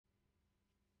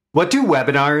What do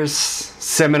webinars,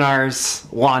 seminars,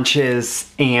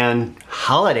 launches, and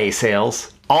holiday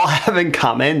sales all have in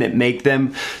common that make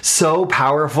them so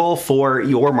powerful for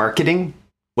your marketing?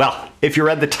 Well, if you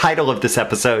read the title of this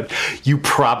episode, you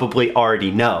probably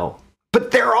already know.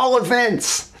 But they're all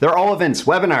events. They're all events.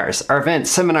 Webinars are events.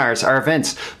 Seminars are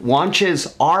events.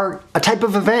 Launches are a type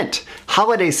of event.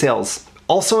 Holiday sales,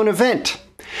 also an event.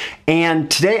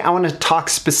 And today I want to talk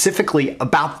specifically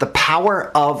about the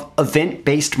power of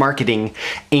event-based marketing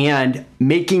and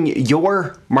making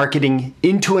your marketing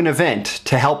into an event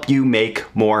to help you make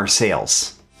more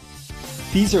sales.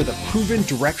 These are the proven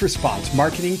direct response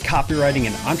marketing, copywriting,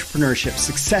 and entrepreneurship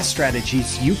success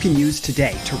strategies you can use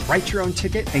today to write your own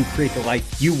ticket and create the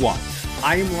life you want.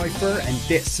 I am Roy Furr, and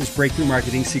this is Breakthrough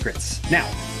Marketing Secrets. Now,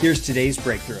 here's today's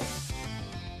breakthrough.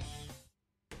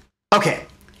 Okay.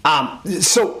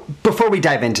 So before we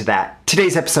dive into that,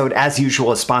 today's episode, as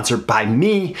usual, is sponsored by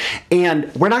me,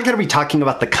 and we're not going to be talking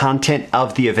about the content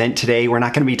of the event today. We're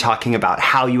not going to be talking about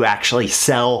how you actually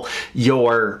sell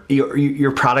your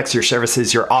products, your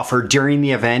services, your offer during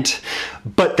the event,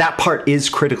 but that part is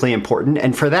critically important.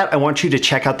 And for that, I want you to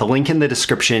check out the link in the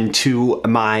description to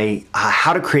my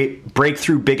How to Create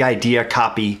Breakthrough Big Idea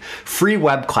Copy free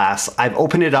web class. I've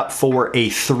opened it up for a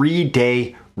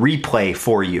 3-day replay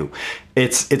for you.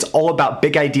 It's all about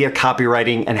big idea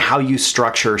copywriting and how you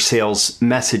structure sales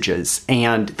messages.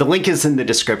 And the link is in the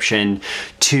description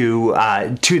to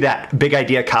that big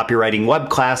idea copywriting web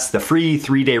class, the free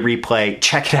 3-day replay.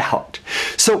 Check it out.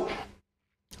 So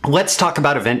let's talk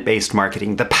about event-based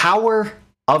marketing. The power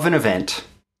of an event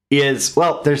is,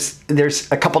 well, there's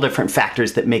a couple different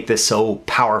factors that make this so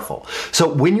powerful.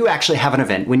 So when you actually have an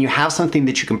event, when you have something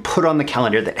that you can put on the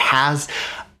calendar that has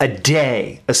a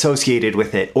day associated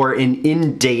with it or an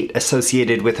end date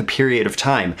associated with a period of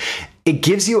time, it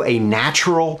gives you a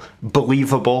natural,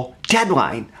 believable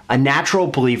deadline. A natural,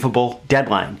 believable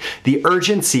deadline. The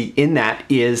urgency in that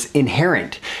is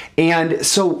inherent. And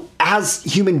so as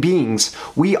human beings,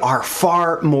 we are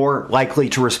far more likely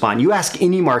to respond. You ask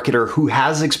any marketer who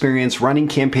has experience running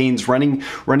campaigns,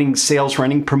 running sales,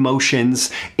 running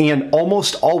promotions, and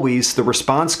almost always the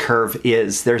response curve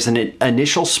is there's an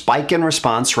initial spike in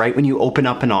response right when you open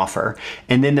up an offer,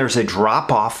 and then there's a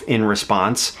drop off in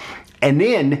response. And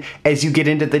then as you get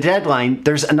into the deadline,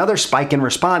 there's another spike in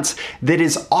response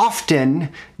that's often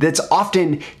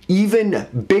even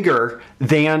bigger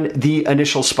than the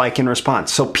initial spike in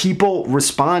response. So people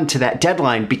respond to that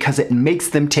deadline because it makes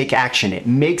them take action. It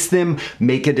makes them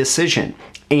make a decision.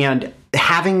 And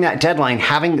having that deadline,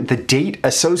 having the date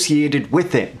associated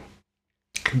with it,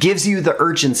 gives you the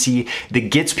urgency that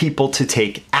gets people to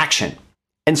take action.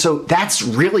 And so that's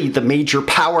really the major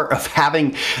power of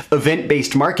having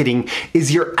event-based marketing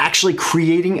is you're actually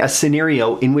creating a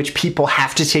scenario in which people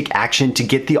have to take action to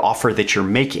get the offer that you're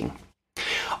making.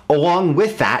 Along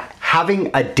with that, having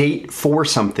a date for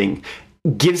something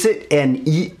gives it an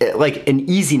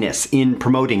easiness in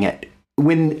promoting it.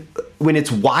 When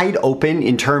it's wide open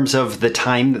in terms of the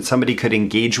time that somebody could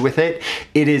engage with it,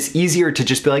 it is easier to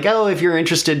just be like, oh, if you're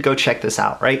interested, go check this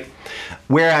out, right?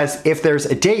 Whereas if there's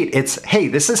a date, it's, hey,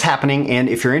 this is happening, and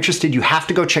if you're interested, you have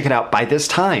to go check it out by this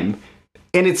time.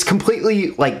 And it's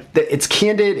completely like, it's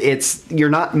candid, you're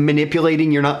not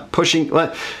manipulating, you're not pushing.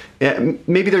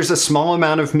 Maybe there's a small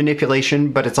amount of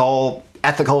manipulation, but it's all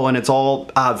ethical and it's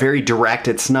all very direct.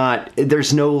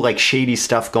 There's no like shady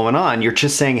stuff going on. You're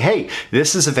just saying, hey,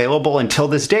 this is available until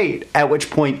this date, at which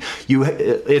point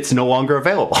it's no longer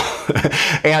available.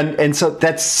 and so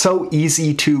that's so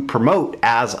easy to promote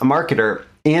as a marketer.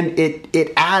 And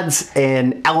it adds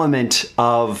an element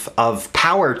of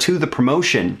power to the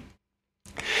promotion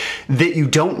that you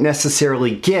don't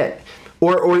necessarily get,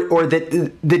 or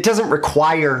that doesn't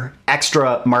require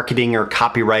extra marketing or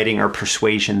copywriting or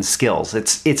persuasion skills.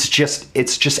 It's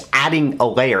just adding a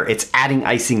layer. It's adding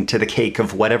icing to the cake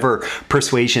of whatever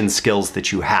persuasion skills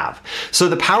that you have. So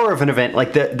the power of an event,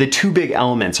 like the two big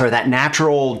elements are that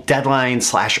natural deadline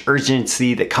 /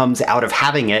 urgency that comes out of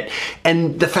having it,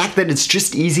 and the fact that it's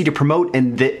just easy to promote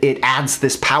and that it adds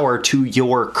this power to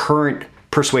your current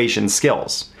persuasion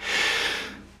skills.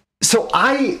 So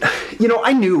I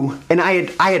knew, and I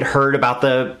had heard about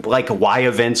why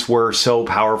events were so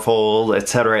powerful, et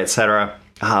cetera, et cetera.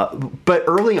 But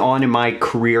early on in my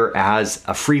career as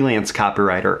a freelance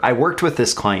copywriter, I worked with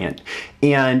this client,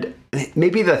 and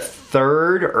maybe the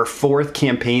third or fourth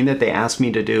campaign that they asked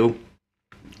me to do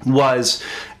was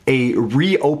a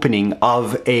reopening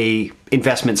of a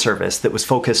investment service that was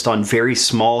focused on very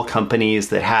small companies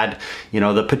that had,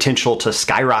 the potential to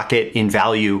skyrocket in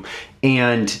value.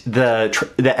 and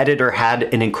the editor had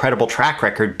an incredible track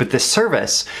record, but this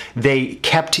service, they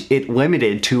kept it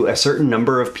limited to a certain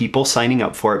number of people signing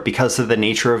up for it because of the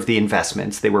nature of the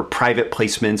investments. They were private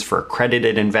placements for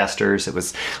accredited investors. It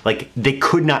was like they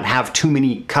could not have too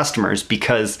many customers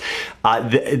because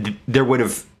there would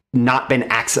have not been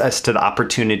access to the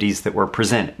opportunities that were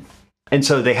presented. And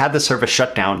so they had the service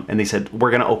shut down, and they said,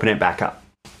 we're going to open it back up.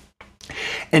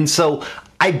 And so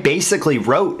I basically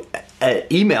wrote an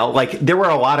email. Like, there were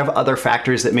a lot of other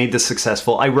factors that made this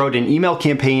successful. I wrote an email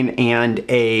campaign and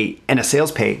a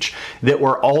sales page that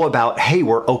were all about, hey,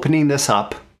 we're opening this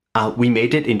up. We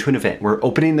made it into an event. We're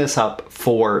opening this up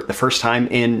for the first time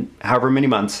in however many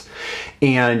months.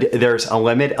 And there's a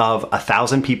limit of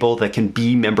 1,000 people that can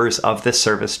be members of this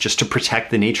service just to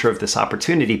protect the nature of this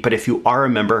opportunity. But if you are a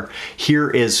member, here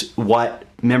is what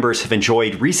members have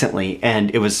enjoyed recently.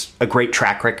 And it was a great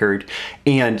track record.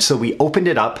 And so we opened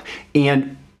it up,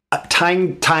 and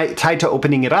tied to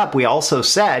opening it up, we also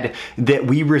said that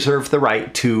we reserve the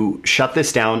right to shut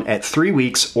this down at 3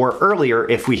 weeks or earlier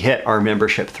if we hit our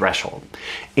membership threshold.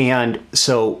 And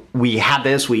so we had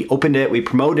this, we opened it, we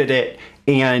promoted it,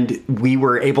 and we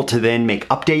were able to then make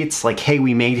updates like, hey,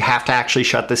 we may have to actually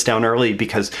shut this down early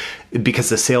because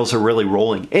the sales are really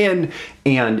rolling. And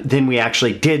then we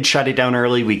actually did shut it down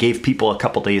early. We gave people a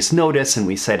couple days notice, and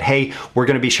we said, hey, we're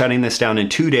going to be shutting this down in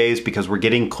 2 days because we're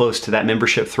getting close to that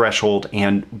membership threshold,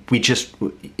 and we just,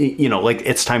 like,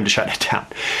 it's time to shut it down.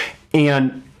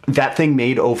 And that thing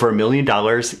made over $1 million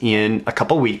in a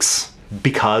couple weeks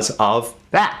because of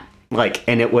that. Like,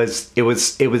 and it was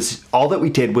all that we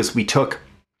did was we took,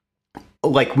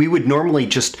 like, we would normally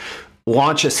just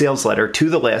launch a sales letter to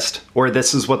the list, or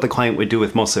this is what the client would do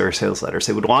with most of their sales letters.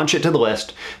 They would launch it to the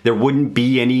list. There wouldn't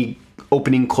be any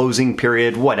opening, closing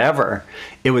period, whatever.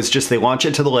 It was just they launch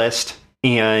it to the list,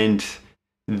 and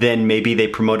then maybe they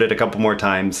promote it a couple more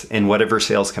times, and whatever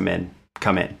sales come in.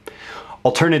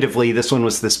 Alternatively, this one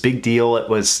was this big deal. It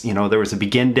was, there was a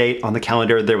begin date on the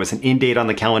calendar, there was an end date on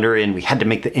the calendar, and we had to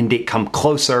make the end date come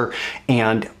closer.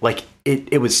 And like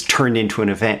it was turned into an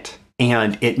event,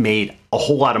 and it made a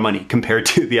whole lot of money compared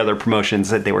to the other promotions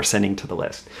that they were sending to the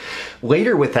list.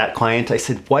 Later with that client, I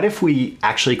said, what if we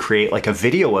actually create like a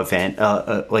video event,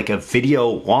 like a video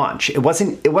launch? It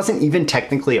wasn't even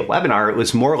technically a webinar. It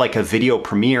was more like a video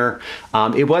premiere.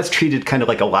 It was treated kind of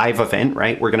like a live event,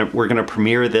 right? We're gonna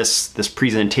premiere this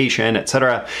presentation,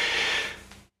 etc.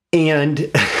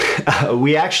 And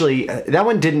we actually, that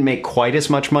one didn't make quite as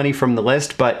much money from the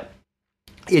list, but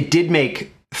it did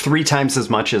make 3 times as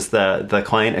much as the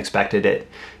client expected it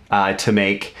to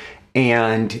make,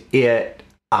 and it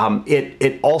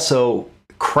also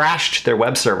crashed their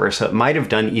web server, so it might have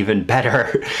done even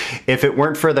better if it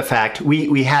weren't for the fact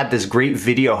we had this great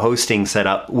video hosting set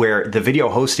up where the video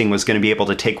hosting was going to be able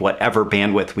to take whatever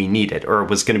bandwidth we needed, or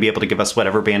was going to be able to give us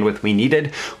whatever bandwidth we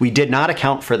needed. We did not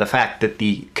account for the fact that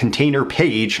the container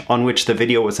page on which the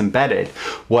video was embedded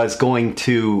was going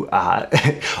to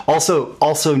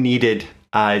also needed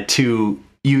to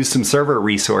use some server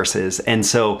resources. And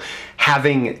so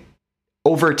having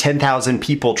over 10,000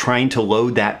 people trying to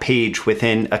load that page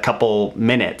within a couple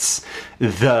minutes,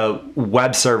 the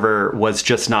web server was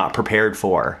just not prepared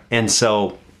for. And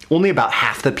so only about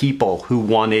half the people who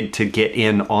wanted to get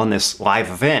in on this live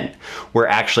event were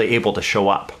actually able to show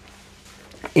up.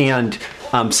 And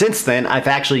since then, I've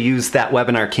actually used that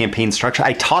webinar campaign structure.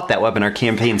 I taught that webinar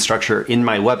campaign structure in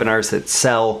my webinars that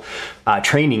sell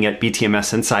training at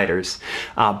BTMS Insiders.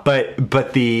 But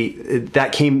that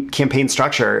campaign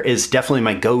structure is definitely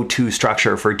my go-to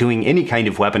structure for doing any kind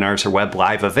of webinars or web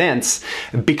live events,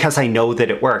 because I know that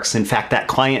it works. In fact, that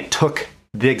client took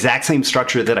the exact same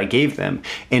structure that I gave them,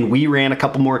 and we ran a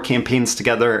couple more campaigns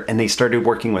together, and they started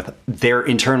working with their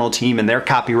internal team and their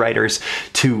copywriters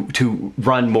to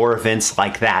run more events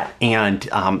like that, and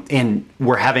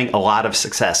we're having a lot of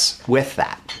success with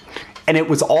that. And it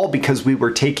was all because we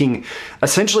were taking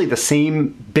essentially the same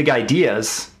big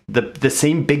ideas, the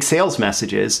same big sales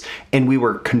messages, and we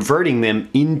were converting them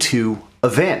into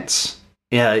events.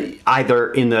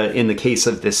 Either in the case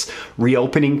of this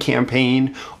reopening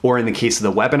campaign, or in the case of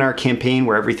the webinar campaign,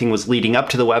 where everything was leading up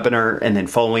to the webinar and then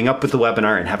following up with the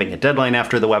webinar and having a deadline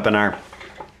after the webinar.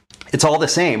 It's all the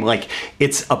same. Like,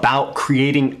 it's about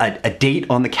creating a date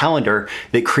on the calendar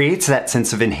that creates that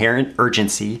sense of inherent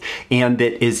urgency and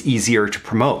that is easier to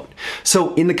promote.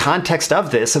 So in the context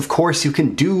of this, of course, you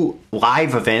can do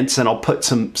live events, and I'll put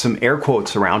some air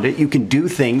quotes around it. You can do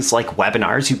things like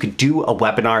webinars. You could do a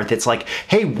webinar that's like,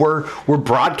 hey, we're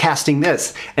broadcasting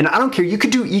this. And I don't care. You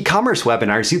could do e-commerce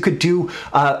webinars. You could do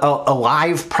a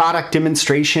live product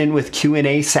demonstration with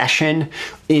Q&A session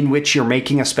in which you're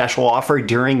making a special offer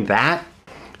during that.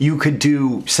 You could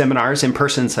do seminars,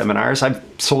 in-person seminars. I've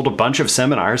sold a bunch of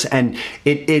seminars, and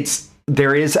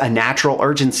there is a natural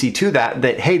urgency to that,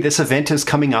 hey, this event is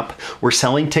coming up. We're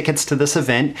selling tickets to this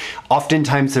event.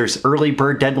 Oftentimes there's early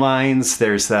bird deadlines.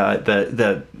 There's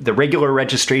the regular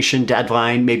registration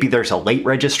deadline. Maybe there's a late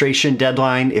registration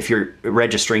deadline if you're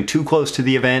registering too close to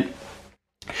the event.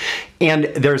 And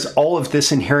there's all of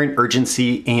this inherent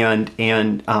urgency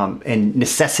and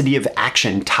necessity of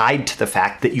action tied to the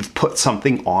fact that you've put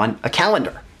something on a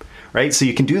calendar. Right? So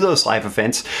you can do those live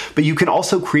events, but you can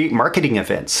also create marketing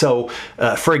events. So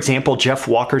for example, Jeff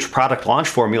Walker's product launch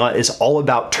formula is all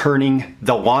about turning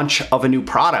the launch of a new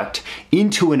product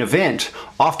into an event,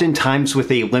 oftentimes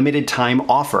with a limited time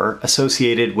offer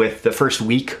associated with the first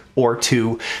week or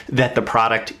two that the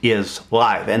product is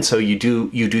live. And so you do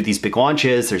these big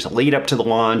launches. There's a lead up to the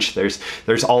launch.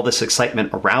 There's all this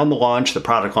excitement around the launch, the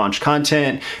product launch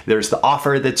content. There's the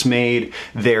offer that's made.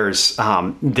 There's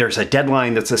a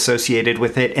deadline that's associated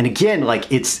with it. And again,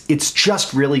 like it's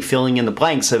just really filling in the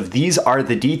blanks of these are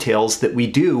the details that we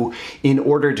do in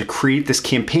order to create this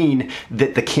campaign,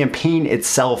 that the campaign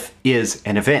itself is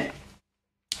an event.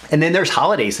 And then there's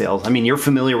holiday sales. I mean, you're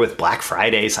familiar with Black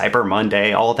Friday, Cyber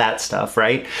Monday, all that stuff,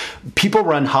 right? People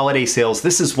run holiday sales.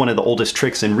 This is one of the oldest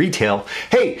tricks in retail.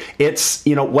 Hey, it's,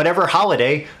 whatever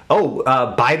holiday. Oh,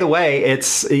 by the way,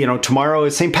 it's, tomorrow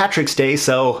is St. Patrick's Day,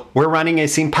 so we're running a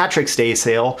St. Patrick's Day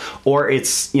sale. Or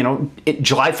it's,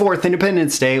 July 4th,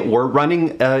 Independence Day, we're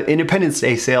running an Independence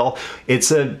Day sale.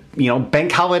 It's a,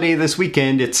 bank holiday this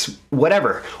weekend. It's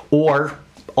whatever. Or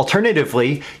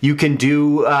alternatively, you can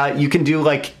do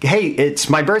like, hey, it's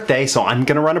my birthday, so I'm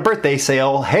going to run a birthday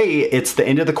sale. Hey, it's the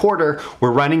end of the quarter.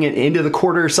 We're running an end of the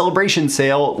quarter celebration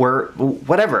sale.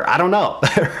 Whatever. I don't know.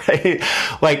 Right?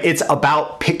 Like, it's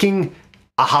about picking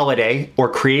a holiday or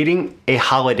creating a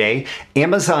holiday.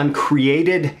 Amazon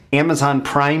created Amazon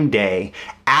Prime Day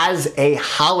as a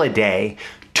holiday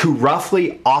to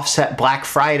roughly offset Black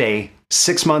Friday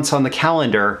 6 months on the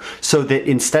calendar, so that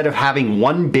instead of having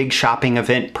one big shopping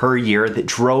event per year that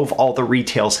drove all the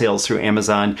retail sales through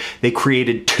Amazon, they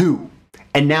created two.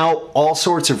 And now all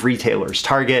sorts of retailers,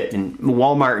 Target and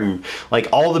Walmart and like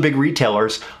all the big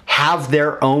retailers, have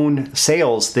their own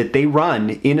sales that they run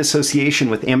in association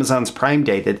with Amazon's Prime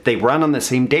Day, that they run on the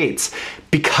same dates,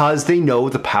 because they know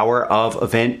the power of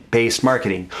event-based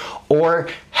marketing. Or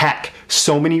heck,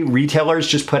 so many retailers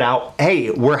just put out,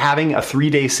 hey, we're having a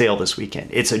 3-day sale this weekend.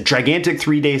 It's a gigantic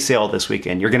 3-day sale this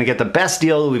weekend. You're going to get the best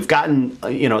deal. We've gotten,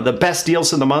 the best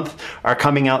deals of the month are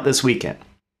coming out this weekend.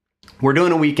 We're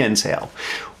doing a weekend sale.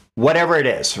 Whatever it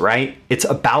is, right? It's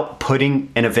about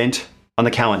putting an event on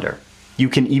the calendar. You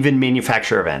can even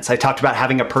manufacture events. I talked about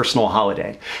having a personal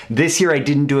holiday. This year, I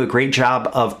didn't do a great job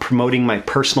of promoting my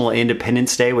personal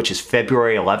Independence Day, which is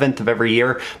February 11th of every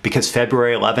year, because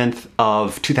February 11th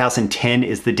of 2010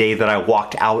 is the day that I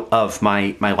walked out of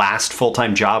my last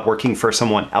full-time job working for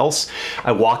someone else.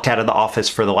 I walked out of the office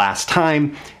for the last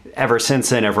time. Ever since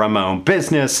then, I've run my own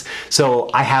business. So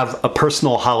I have a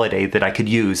personal holiday that I could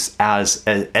use as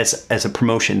a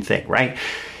promotion thing, right?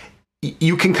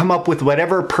 You can come up with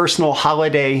whatever personal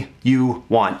holiday you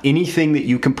want. Anything that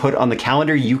you can put on the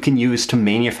calendar, you can use to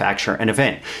manufacture an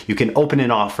event. You can open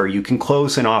an offer. You can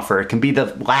close an offer. It can be the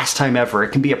last time ever. It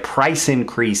can be a price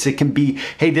increase. It can be,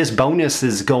 hey, this bonus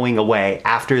is going away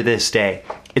after this day.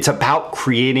 It's about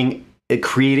creating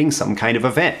some kind of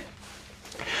event.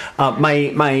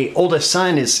 My oldest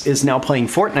son is now playing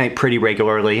Fortnite pretty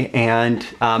regularly, and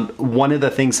one of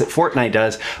the things that Fortnite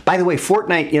does, by the way,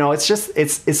 Fortnite,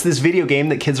 it's this video game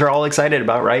that kids are all excited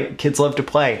about, right? Kids love to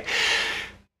play.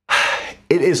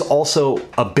 It is also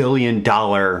a $1 billion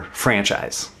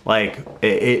franchise. Like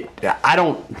I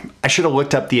should have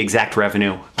looked up the exact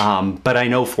revenue, but I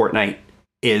know Fortnite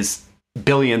is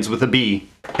billions with a B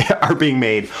are being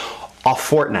made off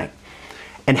Fortnite.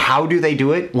 And how do they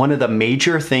do it? One of the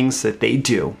major things that they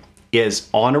do is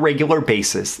on a regular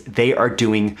basis, they are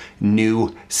doing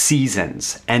new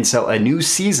seasons. And so a new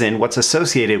season, what's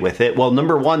associated with it? Well,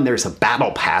 number one, there's a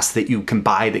battle pass that you can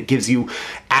buy that gives you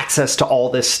access to all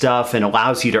this stuff and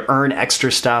allows you to earn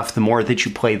extra stuff the more that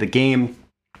you play the game.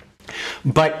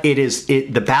 But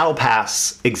the battle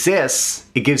pass exists.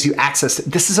 It gives you access.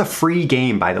 This is a free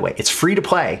game, by the way. It's free to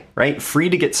play, right? Free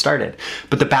to get started.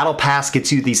 But the battle pass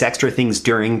gets you these extra things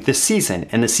during the season,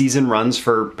 and the season runs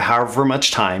for however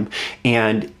much time.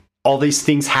 And all these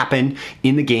things happen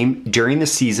in the game during the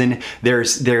season.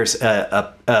 There's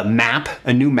a map,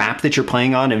 a new map that you're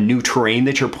playing on, a new terrain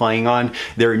that you're playing on.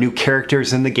 There are new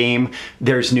characters in the game.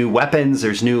 There's new weapons.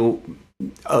 There's new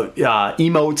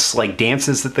emotes, like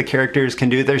dances that the characters can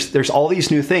do. There's all these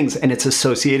new things, and it's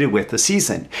associated with the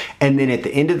season. And then at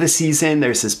the end of the season,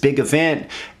 there's this big event,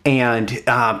 and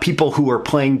people who are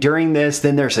playing during this,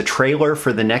 then there's a trailer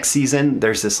for the next season.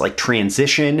 There's this like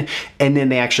transition, and then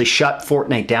they actually shut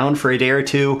Fortnite down for a day or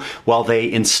two while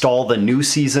they install the new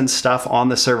season stuff on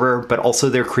the server, but also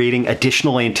they're creating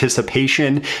additional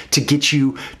anticipation to get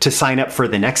you to sign up for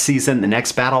the next season, the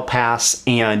next battle pass,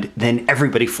 and then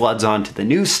everybody floods onto the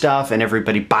new stuff and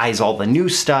everybody buys all the new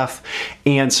stuff.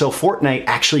 And so Fortnite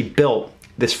actually built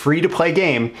this free-to-play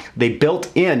game. They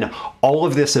built in all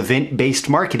of this event-based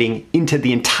marketing into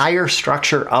the entire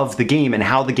structure of the game and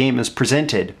how the game is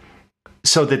presented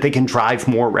so that they can drive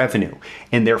more revenue.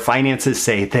 And their finances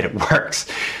say that it works.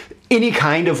 Any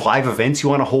kind of live events you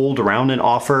want to hold around an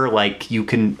offer, like you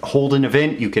can hold an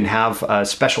event, you can have a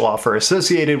special offer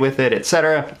associated with it,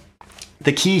 etc.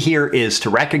 The key here is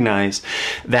to recognize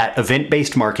that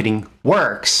event-based marketing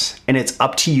works, and it's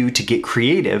up to you to get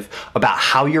creative about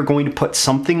how you're going to put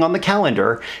something on the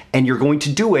calendar, and you're going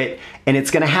to do it, and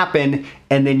it's going to happen,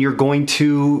 and then you're going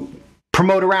to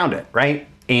promote around it, right?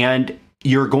 And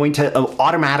you're going to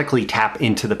automatically tap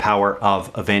into the power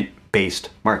of event-based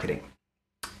marketing.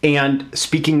 And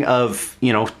speaking of,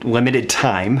 limited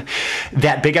time,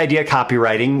 that Big Idea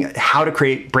Copywriting, how to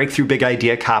create breakthrough big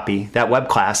idea copy, that web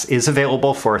class is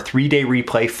available for a 3-day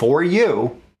replay for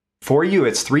you. For you,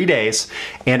 it's 3 days.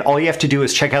 And all you have to do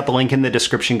is check out the link in the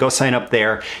description, go sign up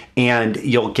there, and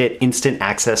you'll get instant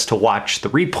access to watch the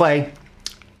replay.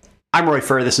 I'm Roy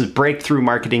Furr. This is Breakthrough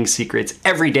Marketing Secrets.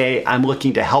 Every day, I'm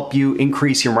looking to help you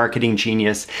increase your marketing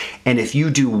genius. And if you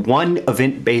do one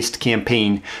event-based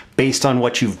campaign based on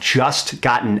what you've just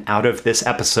gotten out of this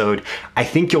episode, I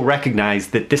think you'll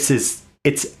recognize that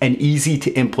it's an easy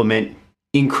to implement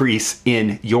increase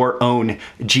in your own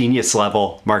genius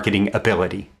level marketing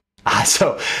ability.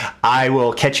 So I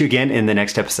will catch you again in the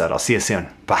next episode. I'll see you soon.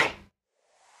 Bye.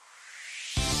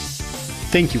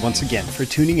 Thank you once again for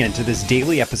tuning in to this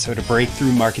daily episode of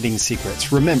Breakthrough Marketing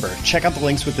Secrets. Remember, check out the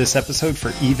links with this episode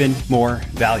for even more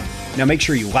value. Now make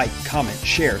sure you like, comment,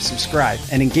 share, subscribe,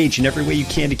 and engage in every way you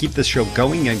can to keep this show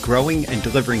going and growing and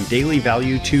delivering daily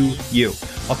value to you.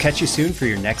 I'll catch you soon for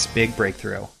your next big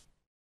breakthrough.